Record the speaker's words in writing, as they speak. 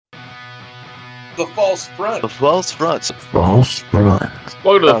The false front. The false front. False front.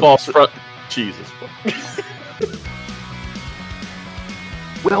 Welcome to the false front. Jesus.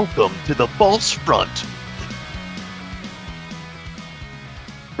 Welcome to the false front.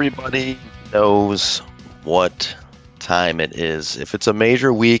 Everybody knows what time it is. If it's a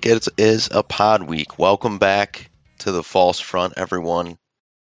major week, it is a pod week. Welcome back to the false front, everyone.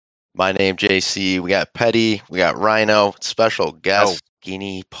 My name JC. We got Petty. We got Rhino. Special guest,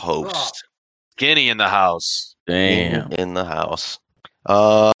 Skinny Post. Skinny in the house. Damn. In the house.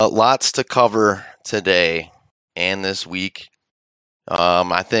 Lots to cover today and this week.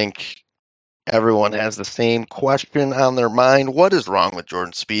 I think everyone has the same question on their mind. What is wrong with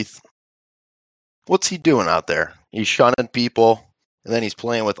Jordan Spieth? What's he doing out there? He's shunning people, and then he's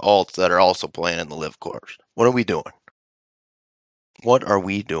playing with alts that are also playing in the LIV course. What are we doing? What are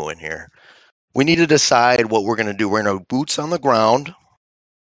we doing here? We need to decide what we're going to do. We're going to boots on the ground,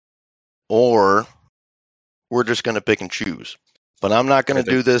 or we're just going to pick and choose. But I'm not going to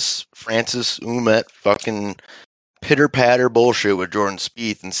do this Francis Ouimet fucking pitter-patter bullshit with Jordan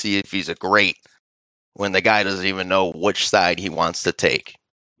Spieth and see if he's a great when the guy doesn't even know which side he wants to take.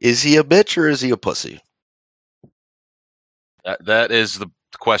 Is he a bitch or is he a pussy? That is the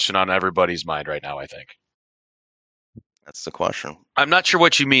question on everybody's mind right now, I think. That's the question. I'm not sure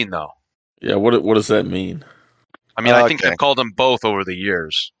what you mean, though. Yeah, what does that mean? I mean, I think I've called them both over the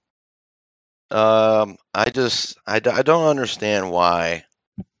years. I don't understand why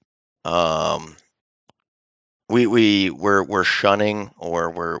we're shunning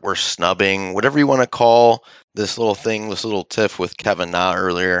or we're snubbing, whatever you want to call this little thing, this little tiff with Kevin Na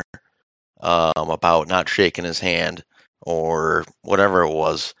earlier about not shaking his hand or whatever it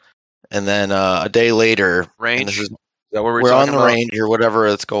was, and then a day later, range. Is that what we're on the range or whatever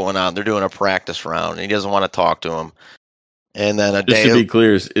that's going on. They're doing a practice round, and he doesn't want to talk to him. And then Just to be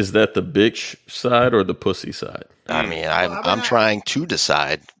clear, is that the bitch side or the pussy side? I mean, I'm trying to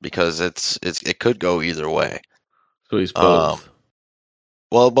decide because it could go either way. So he's both.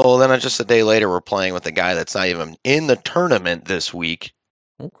 Well, then just a day later, we're playing with a guy that's not even in the tournament this week.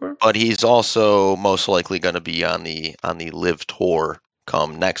 Okay. But he's also most likely going to be on the LIV tour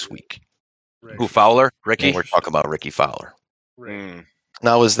come next week. Who, Fowler? Ricky? And we're talking about Ricky Fowler. Right.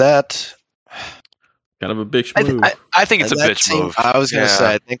 Now, is that kind of a bitch move? I think it's a bitch move. I was going to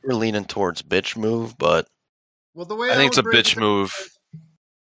say, I think we're leaning towards bitch move, but the way I think it's a bitch move.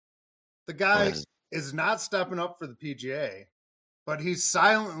 The guy is not stepping up for the PGA, but he's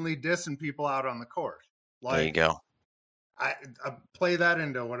silently dissing people out on the course. There you go. I play that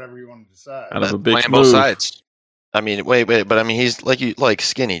into whatever you want to decide. Kind of a bitch playing move. both sides. I mean, wait, but I mean, he's like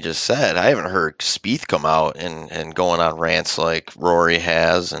Skinny just said. I haven't heard Spieth come out and going on rants like Rory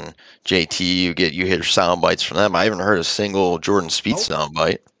has and JT. You hear sound bites from them. I haven't heard a single Jordan Spieth sound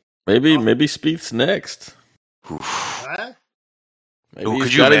bite. Maybe Spieth's next. What? Maybe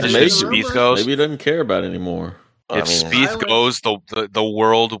could you imagine if Spieth goes? Maybe he doesn't care about it anymore. If Spieth goes, the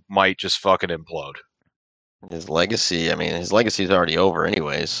world might just fucking implode. His legacy is already over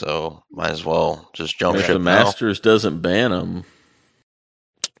anyway, so might as well just jump ship If the Masters doesn't ban him,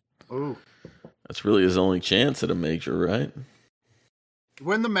 ooh, that's really his only chance at a major, right?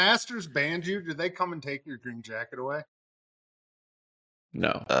 When the Masters banned you, did they come and take your green jacket away?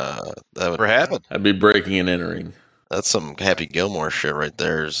 No. That would happen. I'd be breaking and entering. That's some Happy Gilmore shit right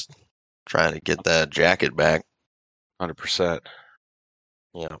there. Is trying to get that jacket back. 100%.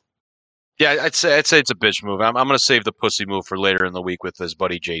 Yeah. Yeah, I'd say it's a bitch move. I'm going to save the pussy move for later in the week with his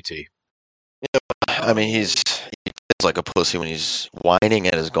buddy JT. Yeah, I mean, he's like a pussy when he's whining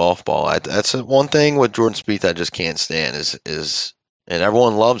at his golf ball. That's one thing with Jordan Spieth I just can't stand is and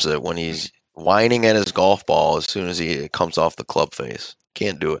everyone loves it when he's whining at his golf ball as soon as he comes off the club face.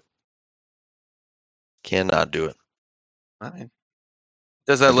 Can't do it. Cannot do it. I mean,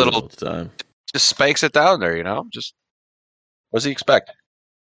 does that little time. Just spikes it down there, Just what does he expect?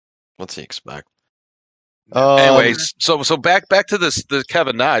 What's he expect? Anyways, so back to the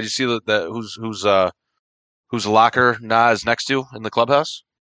Kevin Na. Did you see that whose locker Na is next to in the clubhouse?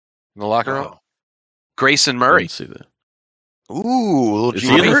 In the locker room? Grayson Murray. See that. Ooh, little Is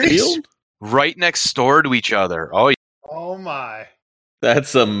he in the field? Right next door to each other. Oh my.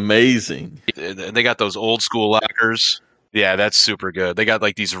 That's amazing. They got those old school lockers. Yeah, that's super good. They got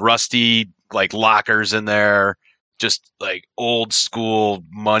like these rusty like lockers in there. Just like old school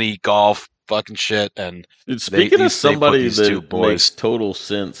money golf fucking shit. And dude, speaking of somebody that makes total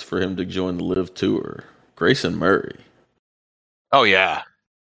sense for him to join the LIV Tour, Grayson Murray. Oh yeah.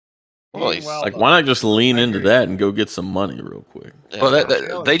 Well, like, why not just lean into that and go get some money real quick? Yeah.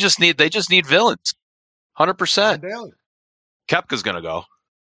 Well, they just need villains. 100%. Kepka's gonna go.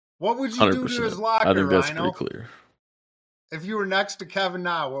 What would you do to his locker, I think that's Rhino? pretty clear. If you were next to Kevin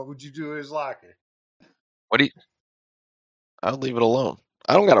Na, what would you do to his locker? I'll leave it alone.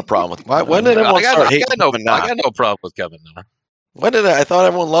 I don't got a problem with. When did everyone start hating Kevin Na? I got no problem with Kevin Na. When did I thought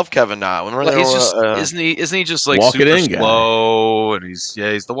everyone loved Kevin Na? When He's just isn't he just like walk it super in guy. slow and he's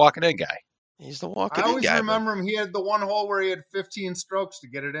the walking in guy. He's the walking I in always guy. remember him. He had the one hole where he had 15 strokes to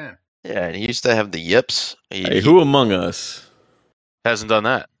get it in. Yeah, and he used to have the yips. Hey, who among us hasn't done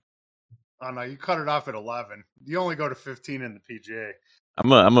that? Oh no, you cut it off at 11. You only go to 15 in the PGA.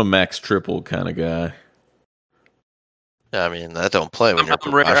 I'm a max triple kind of guy. I mean, that don't play when you're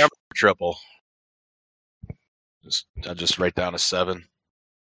I'm triple. I just write down a 7.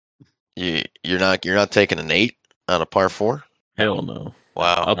 You're not taking an 8 on a par 4? Hell no.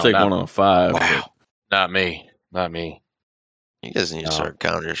 Wow. I'll take one on a 5. Wow. Not me. You guys need to start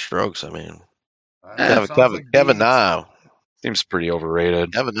counting your strokes. I mean, Kevin Na seems pretty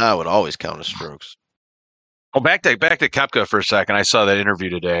overrated. Kevin Na would always count his strokes. Oh, back to Koepka for a second. I saw that interview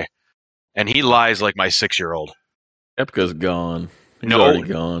today, and he lies like my 6-year-old. Koepka's gone. He's already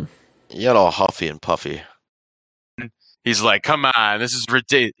gone. You got all huffy and puffy. He's like, "Come on, this is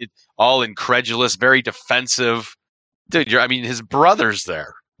ridiculous." All incredulous, very defensive. Dude, his brother's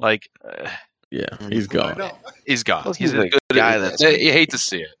there. Like, yeah, he's gone. He's gone. He's a good guy. You hate to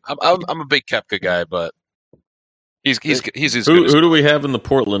see it. I'm a big Koepka guy, but he's as who good. Who do we have in the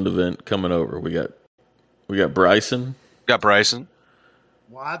Portland event coming over? We got Bryson. We got Bryson.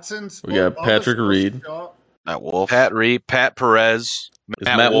 Watson's. We got Patrick Reed. Matt Wolf. Pat Reed. Pat Perez. Is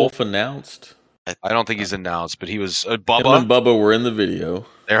Matt Wolf announced? I don't think he's announced, but he was Bubba. Him and Bubba were in the video.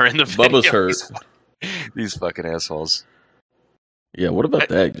 They're in the video. Bubba's hurt. These fucking assholes. Yeah, what about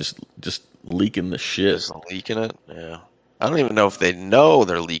that? Just leaking the shit. Just leaking it? Yeah. I don't even know if they know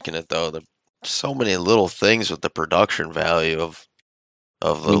they're leaking it, though. There's so many little things with the production value of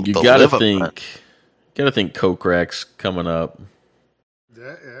the you gotta think Kokrak's coming up.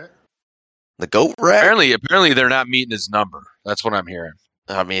 Yeah. The goat rack? Apparently they're not meeting his number. That's what I'm hearing.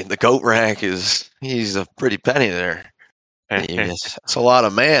 I mean, the goat rack he's a pretty penny there. It's a lot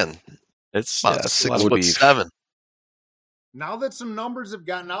of man. It's about 6'7". Now that some numbers have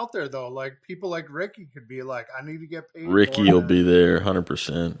gotten out there, though, like people like Ricky could be like, I need to get paid. Ricky will be there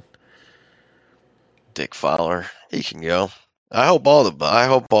 100%. Dick Fowler, he can go. I hope all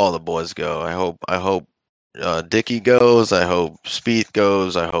the boys go. I hope Dickie goes. I hope Spieth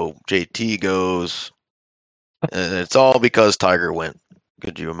goes. I hope JT goes. And it's all because Tiger went.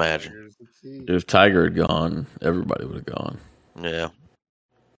 Could you imagine? If Tiger had gone, everybody would have gone. Yeah.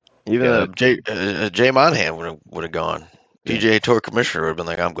 Even Jay Monahan would have gone. PGA Tour commissioner would have been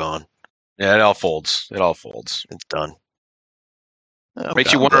like, I'm gone. Yeah, it all folds. It's done.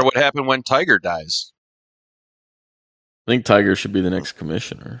 Makes you wonder what happened when Tiger dies. I think Tiger should be the next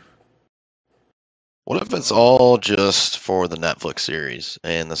commissioner. What if it's all just for the Netflix series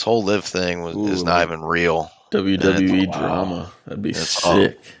and this whole live thing is not even real? WWE drama. That'd be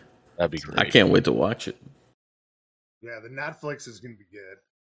sick. That'd be great. I can't wait to watch it. Yeah, the Netflix is going to be good.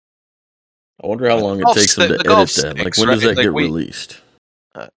 I wonder how long it takes them to edit that. Like, when does that get released?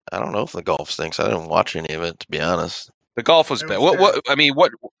 I don't know if the golf stinks. I didn't watch any of it, to be honest. The golf was bad.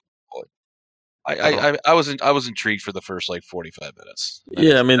 I was intrigued for the first 45 minutes.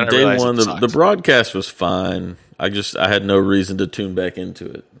 Yeah, I mean, day one, the broadcast was fine. I had no reason to tune back into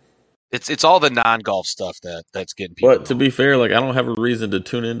it. It's all the non-golf stuff that's getting people. But to be fair, I don't have a reason to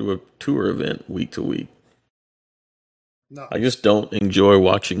tune into a tour event week to week. No. I just don't enjoy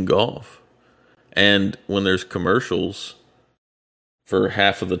watching golf. And when there's commercials for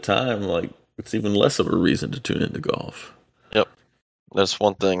half of the time, it's even less of a reason to tune into golf. Yep. That's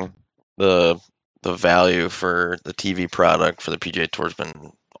one thing. The value for the TV product for the PGA Tour has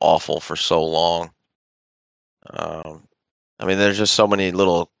been awful for so long. I mean, there's just so many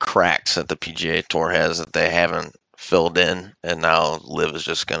little cracks that the PGA Tour has that they haven't filled in, and now LIV is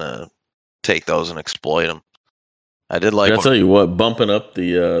just gonna take those and exploit them. I did like. I'll tell you what, bumping up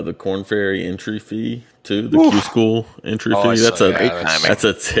the Corn Ferry entry fee to the Q School entry fee. That's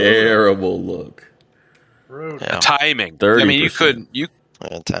a terrible look. Yeah. Timing. 30%. I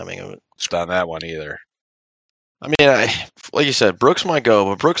mean, timing of it on that one either. I mean, like you said, Brooks might go,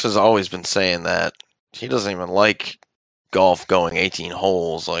 but Brooks has always been saying that he doesn't even like golf going 18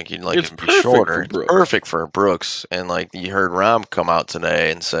 holes. Like he'd like it to be shorter. It's perfect for Brooks. And you heard Rahm come out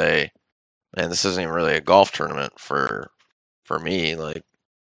today and say, "Man, this isn't even really a golf tournament for me."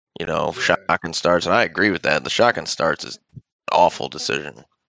 Shotgun starts, and I agree with that. The shotgun starts is an awful decision.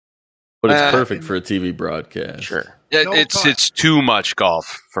 But it's perfect for a TV broadcast. Sure. It's too much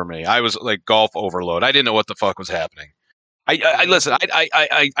golf for me. I was golf overload. I didn't know what the fuck was happening. I listen.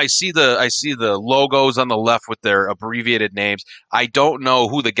 I see the logos on the left with their abbreviated names. I don't know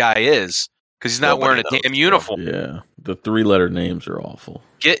who the guy is because he's not wearing a damn uniform. Yeah, the 3-letter names are awful.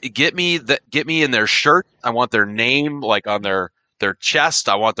 Get me in their shirt. I want their name like on their chest.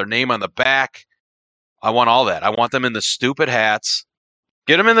 I want their name on the back. I want all that. I want them in the stupid hats.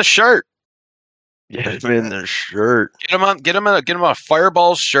 Get them in the shirt. Get them in their shirt. Get them on a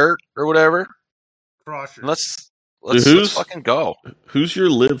Fireballs shirt or whatever. Crusher. Let's fucking go. Who's your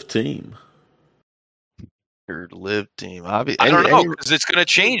live team? Your live team. I don't know because it's going to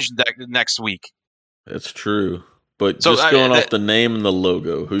change next week. That's true. But just going off the name and the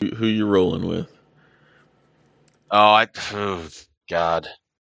logo, who you rolling with? Oh God.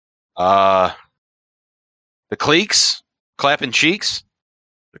 The Cleeks, clapping cheeks.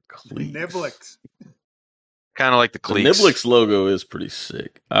 The Cleeks. Niblix. Kind of like the Cleeks. The Niblix logo is pretty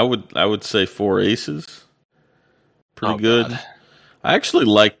sick. I would say 4 aces. Pretty good. God. I actually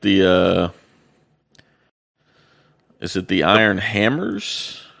like the is it the Iron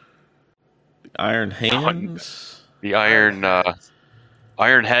Hammers? The Iron Hands? The Iron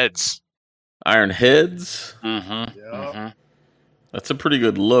Heads. Iron Heads? Mm-hmm. Yep. Mm-hmm. That's a pretty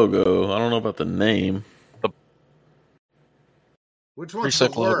good logo. I don't know about the name. Which one's the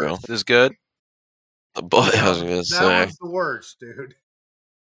logo. worst? Is good. The boy, I was gonna That say. one's the worst, dude.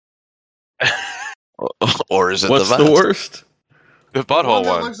 Or is it What's the the best? worst? The The one butthole that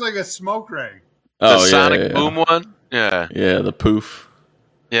one. looks like a smoke ring. The Oh, Sonic Boom one. Yeah. Yeah, the poof.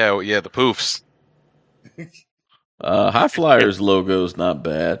 Yeah. The poofs. High Flyers logo's not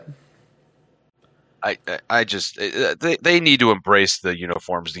bad. I just they need to embrace the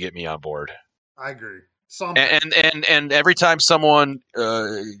uniforms to get me on board. I agree. Something. And every time someone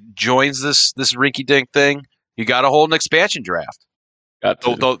joins this rinky dink thing, you got to hold an expansion draft. Got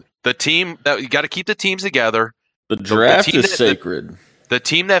to. The team that you got to keep the teams together. The draft team is sacred. The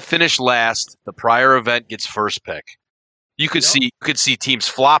team that finished last, the prior event gets first pick. You could see teams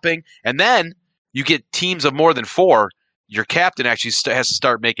flopping, and then you get teams of more than 4. Your captain actually has to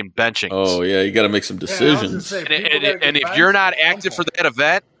start making benchings. Oh yeah, you got to make some decisions. And if you're not active for that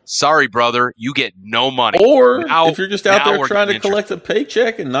event, sorry, brother, you get no money. Or if you're just out there trying to collect a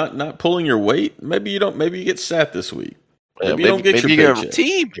paycheck and not pulling your weight, maybe you don't. Maybe you get sat this week. Maybe you don't get your paycheck.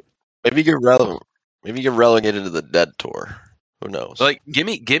 Team. Maybe you get relevant. Maybe you get relegated to the dead tour. Who knows? Like, give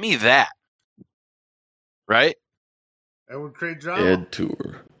me that. Right? That would create drama. Dead tour.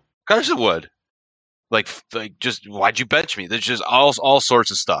 Of course it would. Like just why'd you bench me? There's just all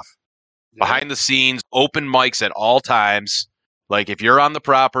sorts of stuff. Yeah. Behind the scenes, open mics at all times. Like if you're on the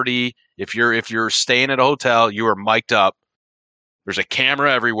property, if you're staying at a hotel, you are mic'd up. There's a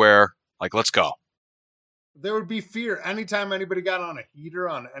camera everywhere. Like, let's go. There would be fear anytime anybody got on a heater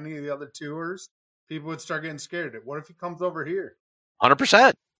on any of the other tours. People would start getting scared. What if he comes over here?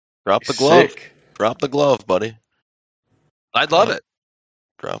 100%. Drop the glove. Sick. Drop the glove, buddy. I'd love it.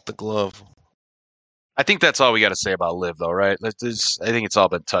 Drop the glove. I think that's all we got to say about LIV, though, right? I think it's all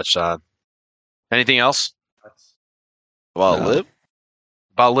been touched on. Anything else About LIV?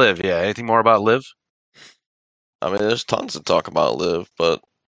 about LIV? Yeah. Anything more about LIV? I mean, there's tons to talk about LIV, but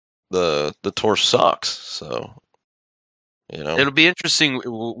the tour sucks. So, It'll be interesting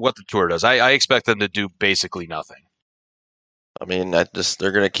what the tour does. I expect them to do basically nothing. I mean,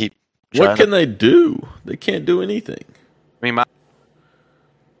 they're going to keep. What can they do? They can't do anything. I mean,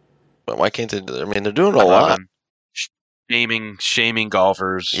 But why can't they do that? I mean, they're doing a lot. Shaming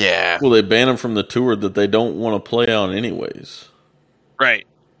golfers. Yeah. Well, they ban them from the tour that they don't want to play on anyways. Right.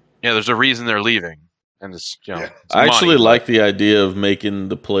 Yeah, there's a reason they're leaving. And it's, Yeah. it's I actually money. like the idea of making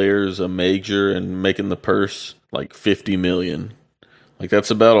the players a major and making the purse like $50 million. Like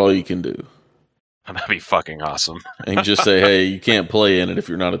that's about all you can do. That'd be fucking awesome. And just say, hey, you can't play in it if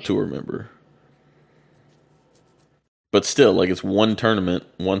you're not a tour member. But still, like it's one tournament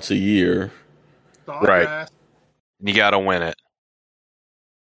once a year. Right. You got to win it.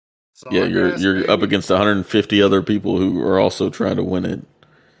 Yeah, you're up against 150 other people who are also trying to win it.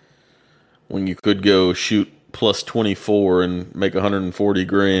 When you could go shoot plus 24 and make 140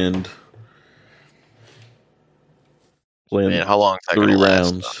 grand. Playing Man, how long is that 3 gonna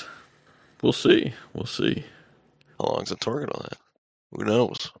last, rounds. We'll see. How long is the tour going to last? Who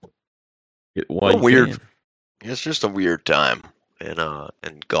knows? Why Weird. It's just a weird time in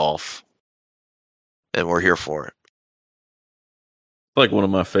golf, and we're here for it. Like one of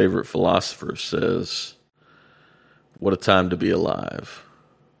my favorite philosophers says, "What a time to be alive."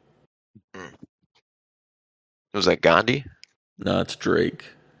 Was that Gandhi? No, it's Drake.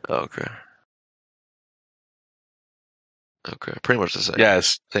 Okay. Okay, pretty much the same.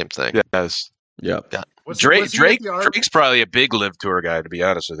 Yes. Same thing. Yes. Yep. Drake's probably a big live tour guy, to be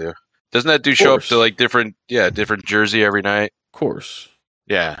honest with you. Doesn't that dude show up to like different jersey every night? Of course.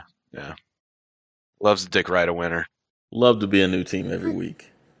 Yeah. Loves the dick ride a winner. Love to be a new team every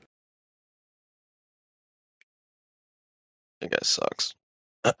week. That guy sucks.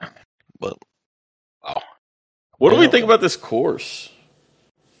 But wow. What do we think about this course?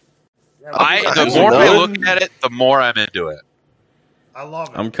 The more I look at it, the more I'm into it. I love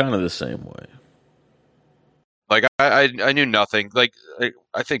it. I'm kind of the same way. Like I knew nothing. Like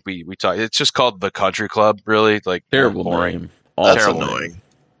I think we talked. It's just called the Country Club. Really, like terrible boring. Name. That's terrible annoying. Name.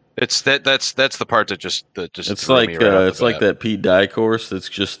 It's that's the part that just it's like it's like that Pete Dye course. That's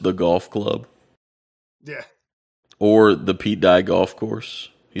just the golf club. Yeah. Or the Pete Dye golf course.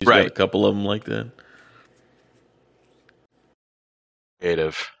 He's got a couple of them like that.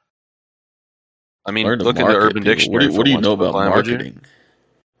 Creative. I mean, look at the Urban Dictionary. What do you know about marketing?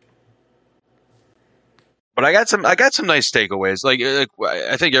 But I got some nice takeaways. Like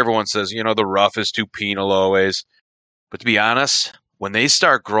I think everyone says, the rough is too penal always. But to be honest, when they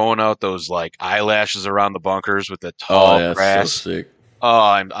start growing out those like eyelashes around the bunkers with the tall grass, so sick. Oh,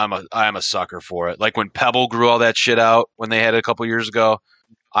 I'm a sucker for it. Like when Pebble grew all that shit out when they had it a couple years ago,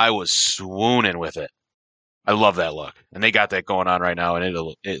 I was swooning with it. I love that look, and they got that going on right now,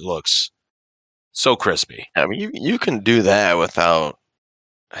 and it looks so crispy. I mean, you can do that without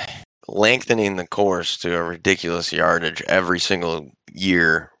lengthening the course to a ridiculous yardage every single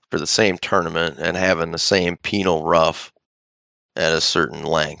year for the same tournament and having the same penal rough at a certain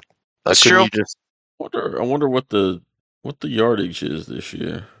length. That's true. I wonder what the yardage is this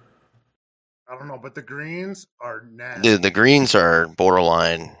year. I don't know, but the greens are nasty. Dude, the greens are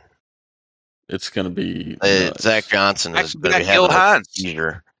borderline. It's going to be Zach Johnson is going to be Gil having Hans. a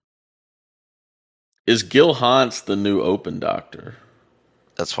seizure. Is Gil Hans the new Open doctor?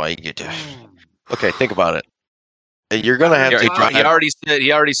 That's why you get to. Okay, think about it. You're going to have to.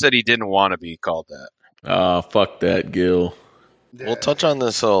 He already said he didn't want to be called that. Fuck that, Gil. Yeah. We'll touch on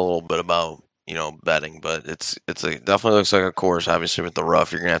this a little bit about betting, but it definitely looks like a course. Obviously, with the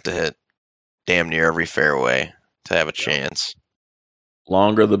rough, you're going to have to hit damn near every fairway to have a chance.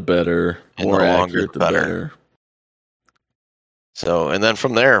 Longer the better. More accurate the better. So, and then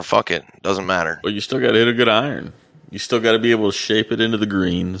from there, fuck it. Doesn't matter. But you still got to hit a good iron. You still got to be able to shape it into the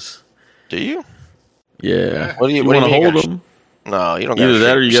greens. Do you? Yeah. What do you want to hold them? No, you don't. Either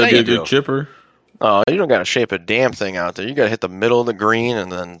that or you got to be a good chipper. No, you don't got to shape a damn thing out there. You got to hit the middle of the green, and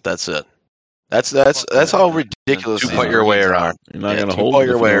then that's it. That's how ridiculous. You put your way around. You're not going to hold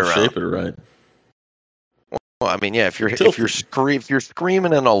your way around. Shape it right. Well, I mean, yeah. If you're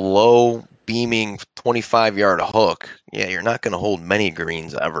screaming in a low beaming 25-yard hook, yeah, you're not going to hold many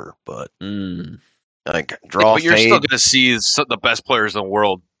greens ever. But like draw. But you're still going to see the best players in the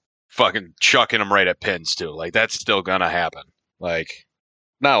world fucking chucking them right at pins too. Like that's still going to happen. Like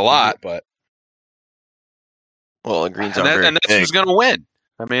not a lot, but well, the greens are very and that's big. who's going to win.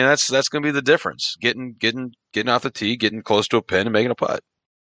 I mean, that's going to be the difference. Getting off the tee, getting close to a pin, and making a putt.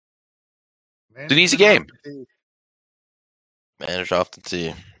 It's an easy game. Managed off the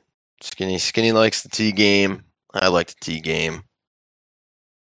tee. Skinny likes the tee game. I like the tee game.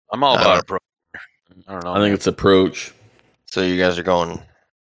 I'm all about approach. I don't know. I think it's approach. So you guys are going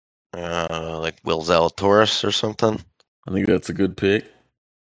like Will Zalatoris or something? I think that's a good pick.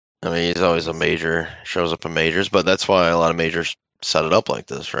 I mean, he's always a major, shows up in majors, but that's why a lot of majors set it up like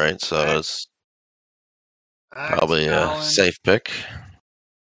this, right? So it's probably a safe pick.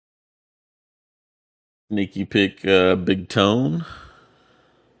 Sneaky pick, Big Tone.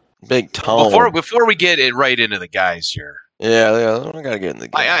 Big Tone. Before we get it right into the guys here. Yeah, I gotta get in the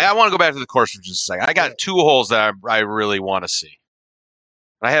game. I want to go back to the course for just a second. I got 2 holes that I really want to see.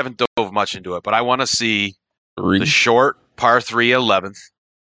 I haven't dove much into it, but I want to see the short par 3 11th.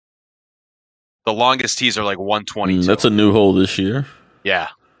 The longest tees are like 122. That's a new hole this year. Yeah,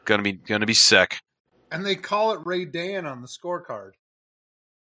 gonna be sick. And they call it Ray Dan on the scorecard.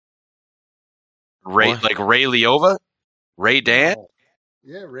 Ray Liova? Ray Dan? Oh.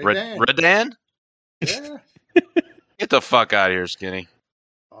 Yeah, Ray Dan. Redan? Yeah. Get the fuck out of here, Skinny.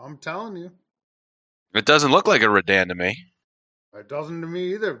 I'm telling you. It doesn't look like a Redan to me. It doesn't to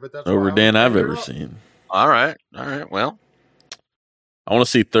me either, but that's no Redan I've ever seen. All right. Well, I want to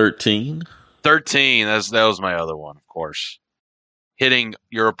see 13. 13. That was my other one, of course. Hitting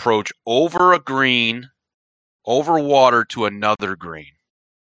your approach over a green, over water to another green.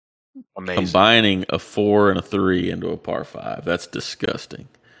 Amazing. Combining a 4 and a 3 into a par 5. That's disgusting.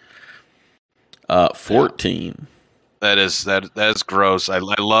 14. That is gross. I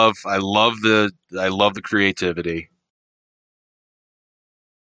love the creativity.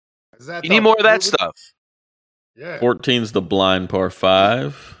 You need more of that stuff. Yeah. 14's the blind par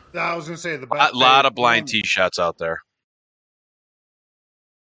 5. I was going to say the best. A lot of blind tee shots out there.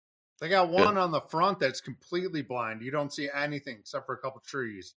 They got one on the front that's completely blind. You don't see anything except for a couple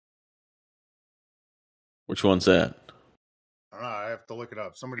trees. Which one's that? I don't know. I have to look it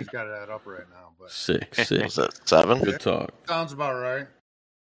up. Somebody's got that up right now. But 6. Was that 7? Good talk. Sounds about right.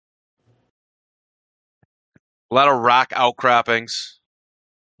 A lot of rock outcroppings.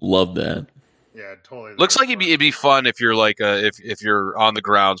 Love that. Yeah, totally. Looks like it'd be fun if you're like if you're on the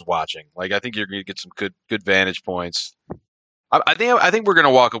grounds watching. Like I think you're gonna get some good vantage points. I think we're gonna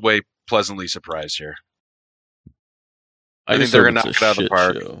walk away pleasantly surprised here. I think they're gonna knock it out of the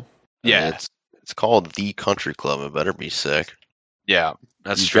park. Show. Yeah, I mean, it's called the Country Club. It better be sick. Yeah,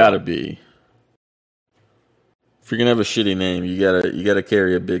 that's true. Gotta be. If you're gonna have a shitty name, you gotta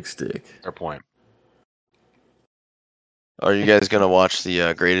carry a big stick. Fair point. Are you guys gonna watch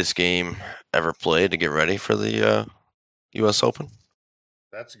the greatest game ever played to get ready for the US Open?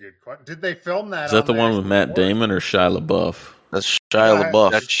 That's a good question. Did they film that? Is that the one with Matt Damon or Shia LaBeouf? That's Shia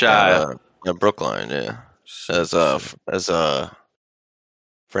LaBeouf. That's Shia. At Brookline, yeah. As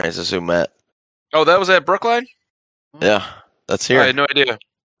Francis who met. Oh, that was at Brookline? Yeah, that's here. I had no idea.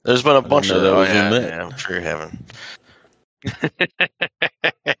 There's been a bunch of that. Oh, yeah, I'm sure you haven't.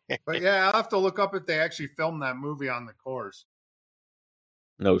 But yeah, I'll have to look up if they actually filmed that movie on the course.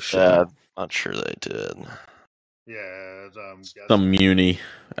 No shit. Not sure they did. Yeah, some muni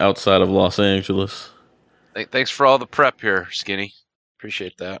outside of Los Angeles. Thanks for all the prep here, Skinny.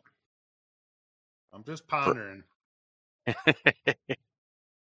 Appreciate that. I'm just pondering.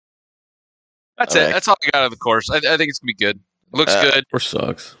 That's it. That's all I got on the course. I think it's gonna be good. It looks good. Or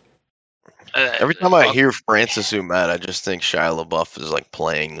sucks. Every time I hear Francis Ouimet, I just think Shia LaBeouf is like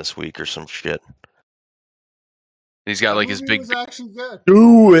playing this week or some shit. He's got like his big. Actually good.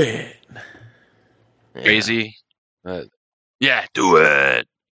 Do it. Crazy. Yeah, do it.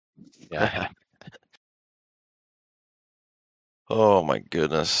 Yeah. Oh my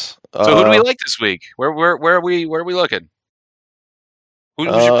goodness. So who do we like this week? Where are we looking?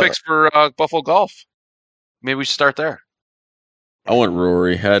 Who's your picks for Buffalo Golf? Maybe we should start there. I went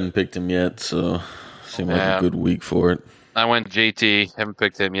Rory. Hadn't picked him yet, so seemed like a good week for it. I went JT. Haven't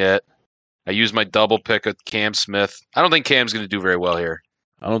picked him yet. I used my double pick at Cam Smith. I don't think Cam's going to do very well here.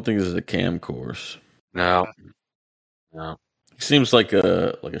 I don't think this is a Cam course. No. He seems like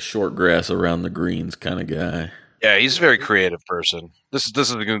a short grass around the greens kind of guy. Yeah, he's a very creative person. This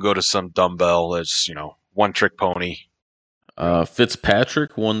is going to go to some dumbbell that's one trick pony.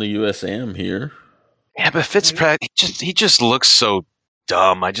 Fitzpatrick won the US Am here. Yeah, but Fitzpatrick he just looks so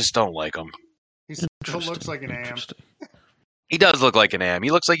dumb. I just don't like him. He still looks like an am. He does look like an am.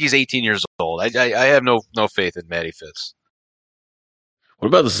 He looks like he's 18 years old. I have no faith in Matty Fitz. What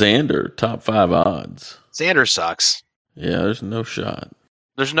about Xander? Top 5 odds. Xander sucks. Yeah, there's no shot.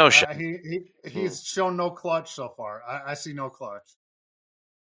 There's no shot. He's shown no clutch so far. I see no clutch.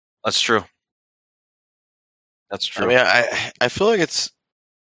 That's true. That's true. I mean, I feel like it's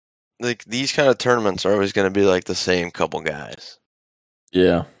like these kind of tournaments are always going to be like the same couple guys.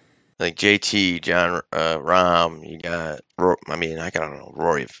 Yeah. Like JT, John Rahm, you got. I don't know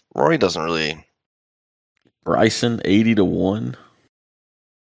Rory. Rory doesn't really. Bryson 80-1.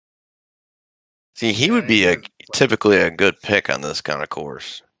 See, he would be typically a good pick on this kind of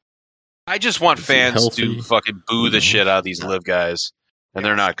course. I just want fans to fucking boo the shit out of these live guys, and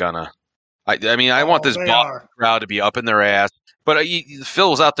they're not gonna. I want this crowd to be up in their ass. But Phil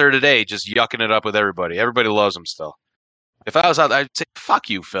was out there today just yucking it up with everybody. Everybody loves him still. If I was out there, I'd say, fuck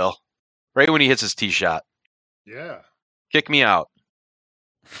you, Phil. Right when he hits his tee shot. Yeah. Kick me out.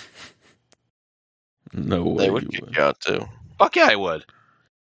 No way. They would kick you out, too. Fuck yeah, I would.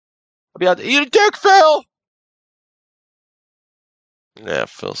 I'd be out there, eat a dick, Phil! Yeah,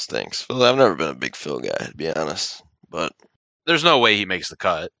 Phil stinks. I've never been a big Phil guy, to be honest. But there's no way he makes the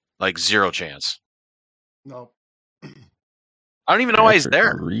cut. Like, zero chance. No. I don't even know why he's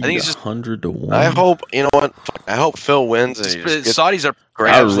there. I think he's just 100-1. I hope I hope Phil wins. And Saudis are.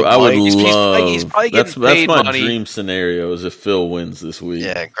 I would love. He's probably that's paid my money. Dream scenario is if Phil wins this week.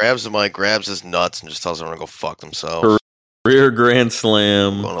 Yeah, grabs the mic, grabs his nuts, and just tells everyone to go fuck themselves. Career Grand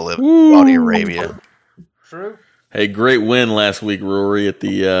Slam. Going to live in Saudi Arabia. True. Hey, great win last week, Rory, at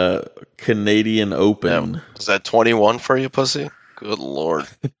the Canadian Open. Yeah. Is that 21 for you, pussy? Good Lord.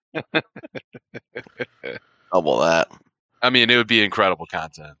 How about that? I mean, it would be incredible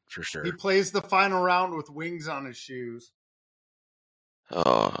content, for sure. He plays the final round with wings on his shoes.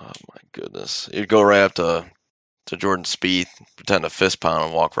 Oh, my goodness. You'd go right up to Jordan Spieth, pretend to fist pound,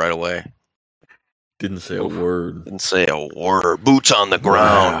 and walk right away. Didn't say a word. Didn't say a word. Boots on the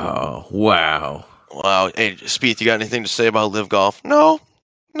ground. Wow. Hey, Spieth, you got anything to say about LIV Golf? No,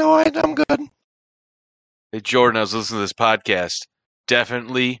 I'm good. Hey, Jordan, I was listening to this podcast.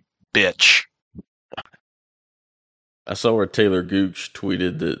 Definitely bitch. I saw where Taylor Gooch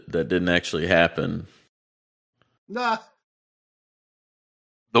tweeted that didn't actually happen. Nah.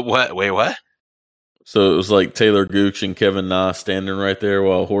 The what? Wait, what? So it was like Taylor Gooch and Kevin Na standing right there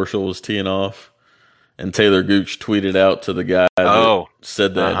while Horschel was teeing off. And Taylor Gooch tweeted out to the guy that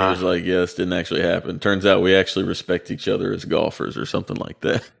said that. And he was like, yeah, this didn't actually happen. Turns out we actually respect each other as golfers or something like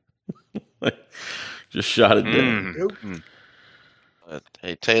that. Just shot it down.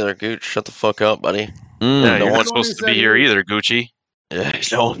 Hey, Taylor Gooch, shut the fuck up, buddy. Yeah, you're not supposed to be here either, Gucci. Yeah,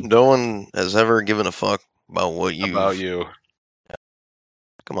 no one has ever given a fuck about what you. About you.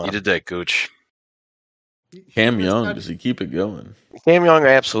 Come on. You did that, Gooch. Cam Young, does he keep it going? Cam Young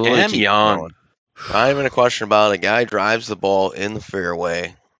absolutely Cam Young. Not even a question about it. A guy drives the ball in the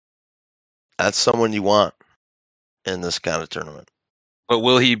fairway. That's someone you want in this kind of tournament. But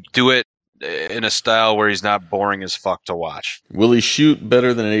will he do it in a style where he's not boring as fuck to watch? Will he shoot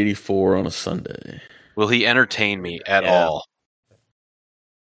better than an 84 on a Sunday? Will he entertain me at all?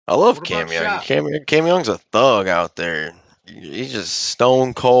 I love Cam Young. Cam Young's a thug out there. He's just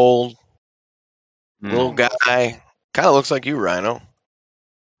stone cold. Little guy. Kind of looks like you, Rhino.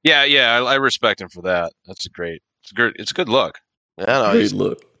 Yeah, I respect him for that. It's a good look. Yeah,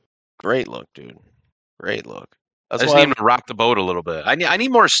 no, Great look, dude. Great look. I just need him to rock the boat a little bit. I need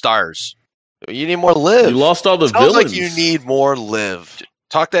more stars. You need more LIV. You lost all the villains. Like you need more LIV.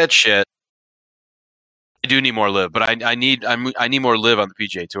 Talk that shit. I do need more LIV, but I need more LIV on the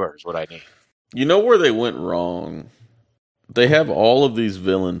PGA Tour is what I need. You know where they went wrong? They have all of these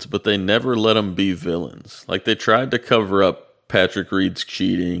villains, but they never let them be villains. Like, they tried to cover up Patrick Reed's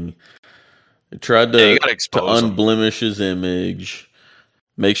cheating. They tried to unblemish his image,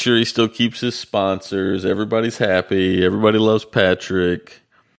 make sure he still keeps his sponsors. Everybody's happy. Everybody loves Patrick.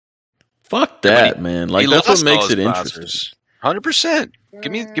 Fuck that, man. Like, that's what makes it interesting. 100%.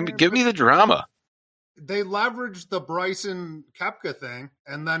 Give me the drama. They leveraged the Bryson Koepka thing,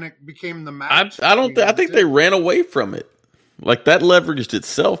 and then it became the match. I think they ran away from it. Like, that leveraged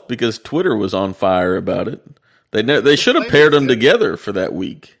itself because Twitter was on fire about it. They should have paired them together for that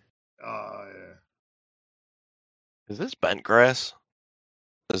week. Oh, yeah. Is this bent grass?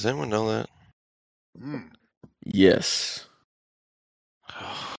 Does anyone know that? Yes.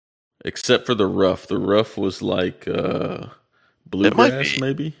 Except for the rough. The rough was like bluegrass,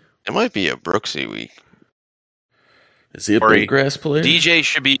 maybe? It might be a Brooksy week. Is he a bent grass player? DJ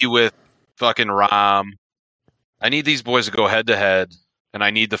should be with fucking Rom. I need these boys to go head to head, and I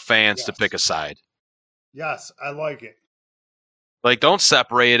need the fans to pick a side. Yes, I like it. Like, don't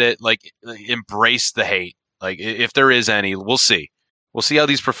separate it. Like, embrace the hate. Like, if there is any, we'll see. We'll see how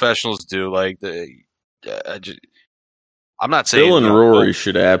these professionals do. Like, I'm not saying Bill and Rory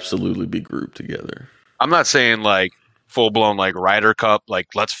should absolutely be grouped together. I'm not saying like full blown like Ryder Cup, like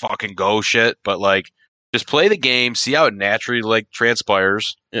let's fucking go shit, but like just play the game, see how it naturally like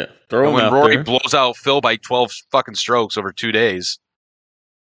transpires. Yeah, throw him when out Rory there. blows out Phil by 12 fucking strokes over 2 days.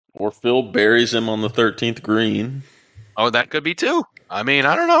 Or Phil buries him on the 13th green. Oh, that could be too. I mean,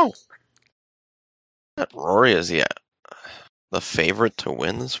 I don't know. Rory is the favorite to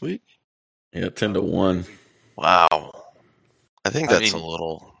win this week? Yeah, 10-1. Wow. I think that's a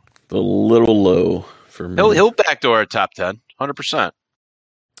little low for me. He'll backdoor a top 10, 100%.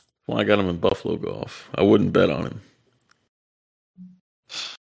 Well, I got him in Buffalo Golf. I wouldn't bet on him.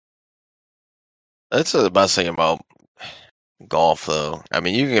 That's the best thing about golf, though. I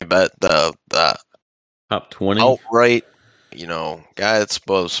mean, you can bet the top 20 outright, guy that's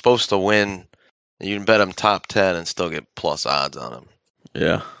supposed to win. You can bet him top 10 and still get plus odds on him.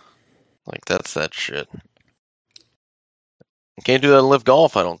 Yeah. Like, that's that shit. You can't do that in LIV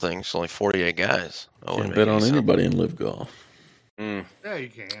Golf, I don't think. It's only 48 guys. Can't bet on anybody in LIV Golf. Yeah, you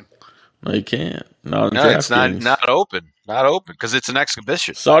can. No, you can't. Not no, it's not open. Not open, because it's an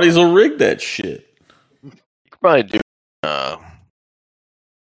exhibition. Saudis will rig that shit. You could probably do,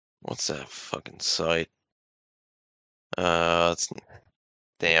 what's that fucking site? It's...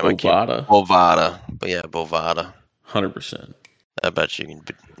 Damn, Bovada. Bovada. But yeah, Bovada. 100%. I bet you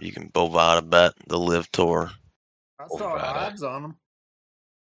can Bovada bet the LIV Tour. I saw odds on them.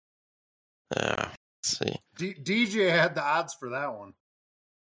 Yeah, let's see. DJ had the odds for that one.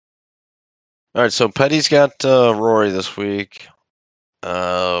 All right, so Petty's got Rory this week.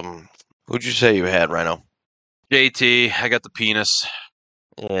 Who'd you say you had, Rhino? JT, I got the penis.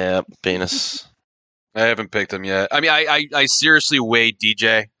 Yeah, penis. I haven't picked him yet. I mean, I seriously weighed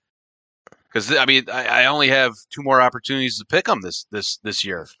DJ. Because I mean, I only have 2 more opportunities to pick him this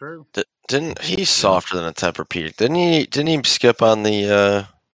year. That's true. Didn't he's softer than a Tempur-Pedic? Didn't he skip on the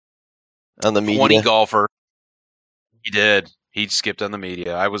media? 20 golfer. He did. He skipped on the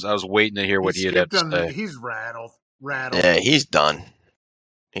media. I was waiting to hear what he had to say. He's rattled. Yeah, he's done.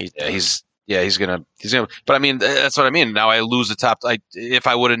 He's gonna. But I mean, that's what I mean. Now I lose the top. If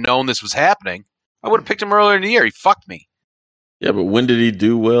I would have known this was happening, I would have picked him earlier in the year. He fucked me. Yeah, but when did he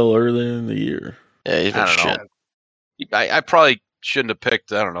do well earlier in the year? Yeah, he's been shit. I probably shouldn't have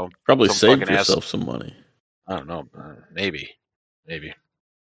picked. I don't know. Probably saved yourself some money. I don't know. Maybe.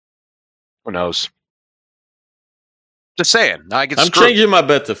 Who knows? Just saying. I'm changing my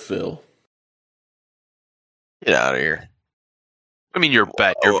bet to Phil. Get out of here. I mean, your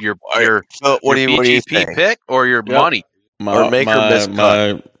bet. Your what do you think? Pick or your money? Or make or miss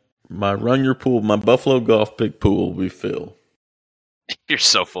cut. My run your pool, my Buffalo golf pick pool will be Phil. You're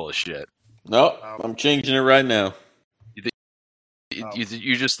so full of shit. No, I'm changing it right now.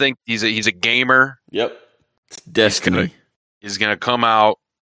 You just think he's a gamer? Yep. It's destiny. He's gonna come out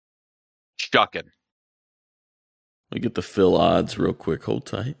chucking. Let me get the Phil odds real quick. Hold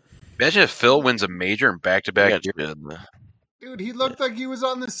tight. Imagine if Phil wins a major in back-to-back years. Dude, he looked like he was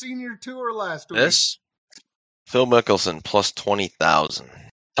on the senior tour last week. Phil Mickelson plus 20,000.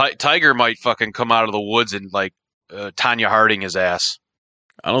 Tiger might fucking come out of the woods and like Tanya Harding his ass.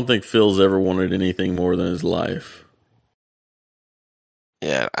 I don't think Phil's ever wanted anything more than his life.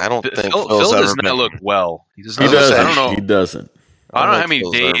 Yeah, I don't think Phil does not look well. He doesn't. I don't know. He doesn't. I don't know how many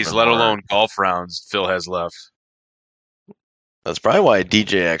days, let alone golf rounds, Phil has left. That's probably why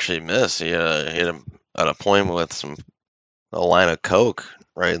DJ actually missed. He hit him at a point with a line of Coke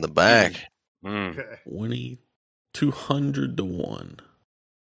right in the back. 2,200 to 1.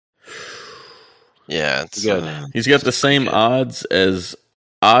 Yeah, it's good. He's got the same odds as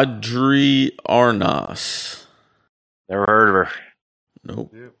Audrey Arnas. Never heard of her.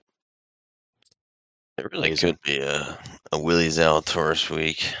 Nope. It really could be a Willie Zalatoris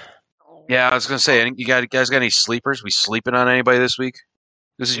week. Yeah, I was gonna say, you guys got any sleepers? We sleeping on anybody this week?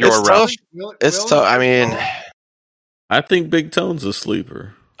 This is your round. round. It's tough. I mean, I think Big Tone's a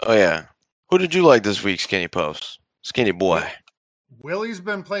sleeper. Oh yeah. Who did you like this week, Skinny Post? Skinny boy. Willie's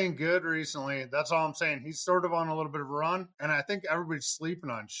been playing good recently. That's all I'm saying. He's sort of on a little bit of a run, and I think everybody's sleeping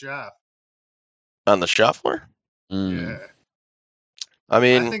on Chef. On the shuffler? Yeah. I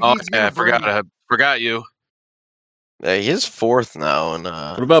mean, I forgot you. Yeah, he is 4th now. And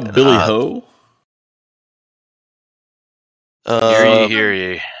what about Billy Ho? Hear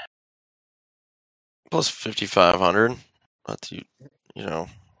ye. Plus 5,500. That's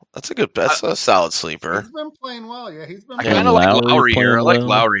that's a good bet. That's a solid sleeper. He's been playing well. Yeah, he's been. I kind of like Lowry here. I like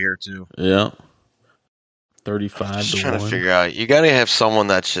Lowry here too. Yeah. 35 I'm just to trying 1. to figure out. You got to have someone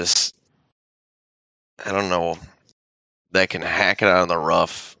that's just, I don't know, that can hack it out of the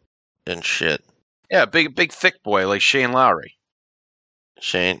rough and shit. Yeah, big thick boy like Shane Lowry.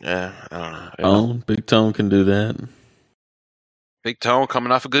 I don't know. Oh, Big Tone can do that. Big Tone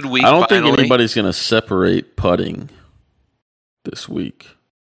coming off a good week. I don't think anybody's going to separate putting this week.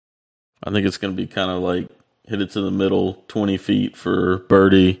 I think it's going to be kind of like hit it to the middle, 20 feet for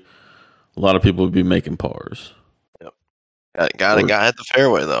birdie. A lot of people would be making pars. Yep. Got to hit the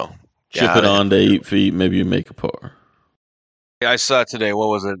fairway, though. Chip it on to 8 feet, maybe you make a par. Yeah, I saw it today. What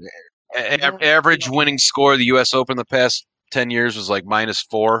was it? Average winning score of the US Open the past 10 years was like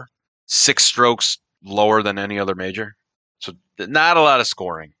 -4. 6 strokes lower than any other major. So not a lot of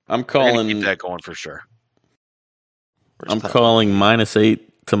scoring. I'm calling keep that going for sure. I'm calling -8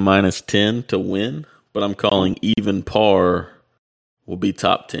 to -10 to win, but I'm calling even par will be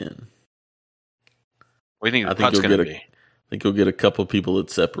top 10. What do you think the putt's going to be? I think you'll get a couple people that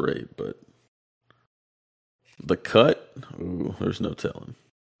separate, but the cut, there's no telling.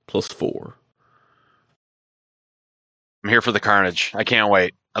 +4. I'm here for the carnage. I can't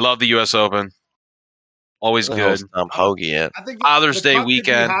wait. I love the U.S. Open. Always good. I'm Hoagie it. I think Father's Day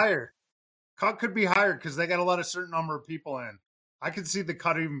weekend. Cut could be higher because they got a lot of certain number of people in. I could see the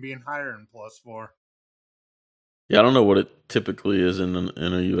cut even being higher in +4. Yeah, I don't know what it typically is in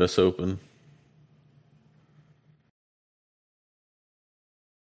a U.S. Open.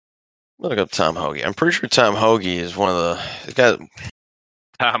 Look up Tom Hoagie. I'm pretty sure Tom Hoagie is one of the.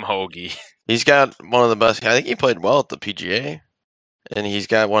 Tom Hoagie. He's got one of the best. I think he played well at the PGA, and he's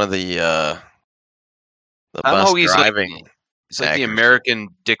got one of the best Hoagie's driving. He's like the American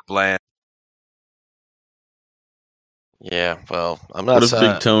Dick Bland. Yeah, well, I'm not. What if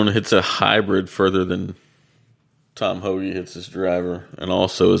Big Tone hits a hybrid further than Tom Hoagie hits his driver, and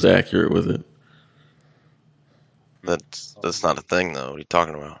also is accurate with it? That's not a thing, though. What are you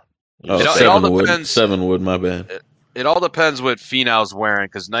talking about? Seven wood. My bad. It all depends what Finau's wearing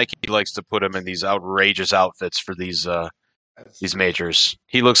because Nike likes to put him in these outrageous outfits for these majors.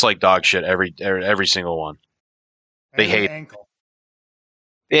 He looks like dog shit every single one. They hate the ankle.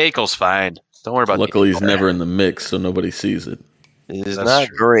 The ankle's fine. Don't worry about. Luckily, he's never in the mix, so nobody sees it. He's not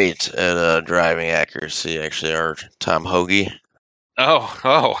great at driving accuracy. Actually, our Tom Hoagie.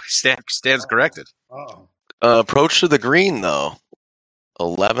 Stands corrected. Approach to the green though,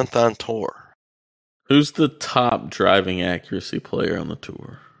 11th on tour. Who's the top driving accuracy player on the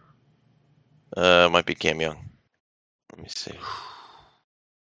tour? Might be Cam Young. Let me see.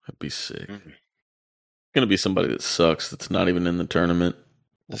 That'd be sick. Mm-hmm. Gonna be somebody that sucks. That's not even in the tournament.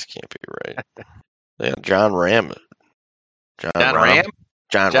 This can't be right. Yeah, John Ram. Ram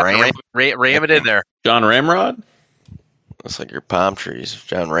it in there. John Ramrod? Looks like your palm trees.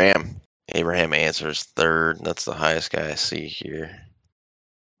 John Ram. Abraham Answers third. That's the highest guy I see here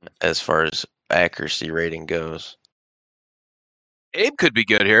as far as accuracy rating goes. Abe could be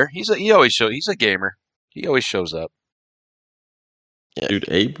good here. He's a gamer. He always shows up. Yeah. Dude,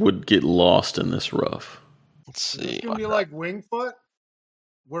 Abe would get lost in this rough. Let's see. It's gonna be like Wingfoot,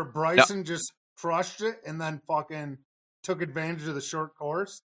 where Bryson just crushed it and then fucking took advantage of the short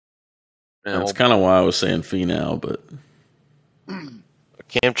course. That's kind of why I was saying Finau, but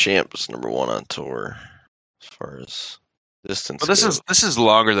Cam Champ is number 1 on tour as far as distance. Well, this is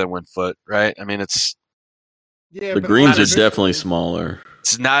longer than Wingfoot, right? I mean, it's the greens are definitely smaller.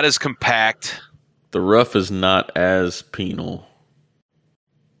 It's not as compact. The rough is not as penal.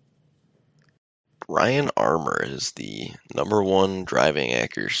 Ryan Armour is the number 1 driving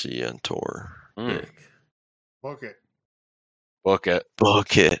accuracy on tour. Book it. Book it.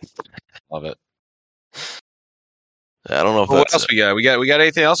 Book it. Love it. I don't know if what else we got. We got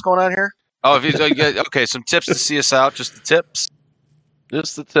anything else going on here? Oh, if you okay, some tips to see us out. Just the tips.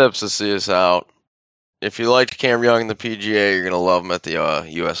 Just the tips to see us out. If you liked Cam Young in the PGA, you're gonna love him at the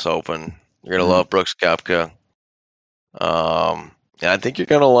US Open. You're gonna love Brooks Koepka. And I think you're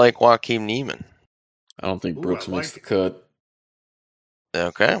gonna like Joaquin Niemann. I don't think Brooks makes the cut.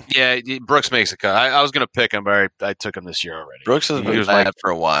 Okay. Yeah, Brooks makes a cut. I was going to pick him, but I took him this year already. Brooks has been bad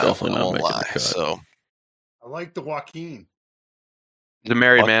for a while. Definitely not making the cut. So I like the Joaquin. He's a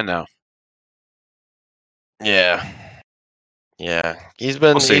married man now. Yeah. He's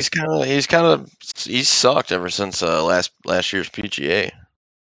sucked ever since last year's PGA.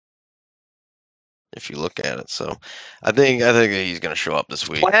 If you look at it, so I think he's going to show up this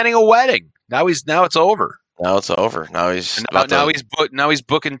week. Planning a wedding. Now it's over. Now it's over. Now he's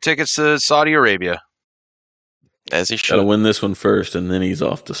booking tickets to Saudi Arabia. As he should. Got to win this one first, and then he's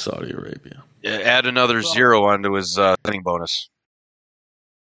off to Saudi Arabia. Yeah, add another 0 onto his winning bonus.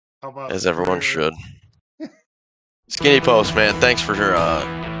 How about as everyone should. Skinny Post, man. Thanks for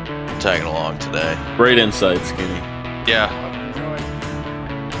tagging along today. Great insight, Skinny. Yeah.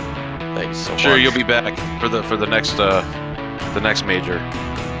 Thanks so much. Sure, you'll be back for the next major.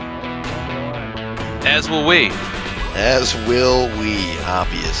 As will we.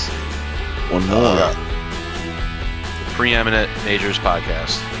 Obvious. One more. Preeminent Majors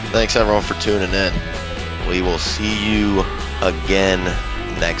podcast. Thanks everyone for tuning in. We will see you again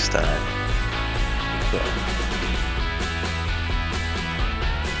next time.